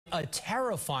A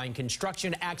terrifying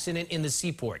construction accident in the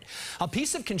Seaport. A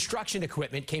piece of construction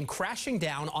equipment came crashing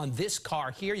down on this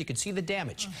car here. You can see the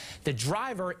damage. The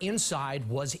driver inside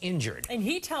was injured. And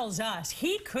he tells us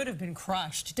he could have been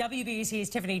crushed. WBZ's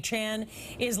Tiffany Chan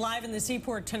is live in the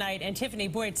Seaport tonight. And Tiffany,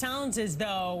 boy, it sounds as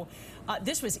though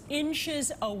this was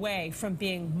inches away from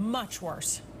being much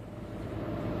worse.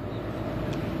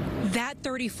 That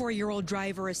 34-year-old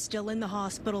driver is still in the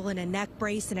hospital in a neck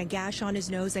brace and a gash on his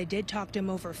nose. I did talk to him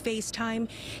over FaceTime.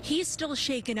 He's still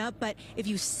shaken up, but if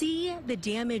you see the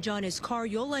damage on his car,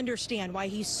 you'll understand why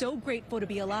he's so grateful to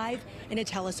be alive and to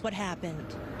tell us what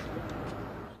happened.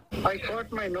 I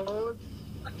caught my nose.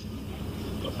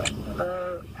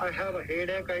 I have a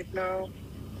headache right now.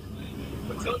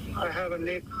 I have a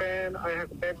neck pain, I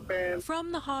have back pain.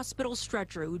 From the hospital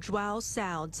stretcher, Ujwal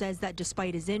Saud says that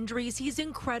despite his injuries, he's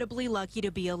incredibly lucky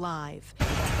to be alive.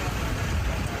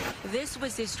 This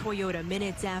was his Toyota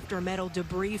minutes after metal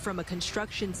debris from a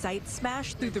construction site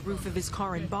smashed through the roof of his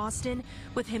car in Boston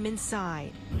with him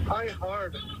inside. I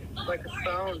heard like a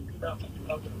sound.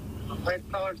 I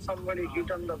thought somebody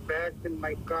hit on the back in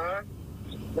my car,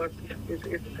 but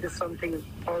it's something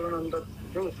fallen on the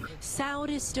roof. Saud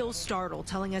is still startled,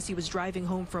 telling us he was driving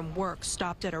home from work,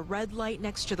 stopped at a red light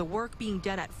next to the work being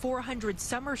done at 400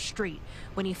 Summer Street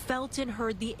when he felt and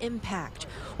heard the impact.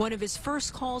 One of his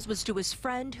first calls was to his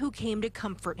friend who came to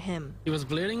comfort him. He was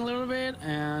bleeding a little bit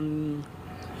and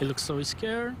he looked so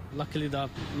scared. Luckily the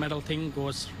metal thing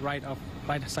goes right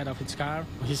side of his car.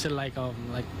 He said like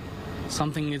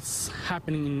something is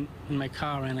happening in my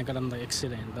car and I got in the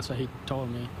accident. That's what he told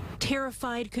me.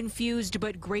 Terrified, confused,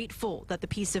 but grateful that the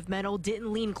piece of metal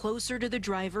didn't lean closer to the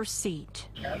driver's seat.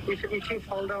 If he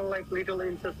fall down like little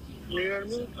inches near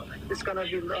me, it's gonna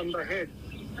be on the head.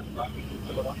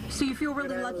 So you feel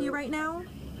really lucky right now?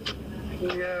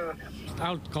 Yeah.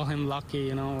 I would call him lucky,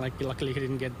 you know, like luckily he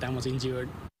didn't get that much injured.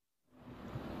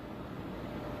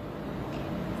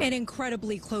 An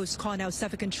incredibly close call. Now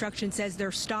Suffolk Construction says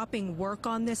they're stopping work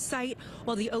on this site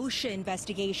while the OSHA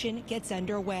investigation gets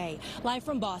underway. Live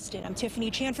from Boston, I'm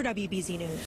Tiffany Chan for WBZ News.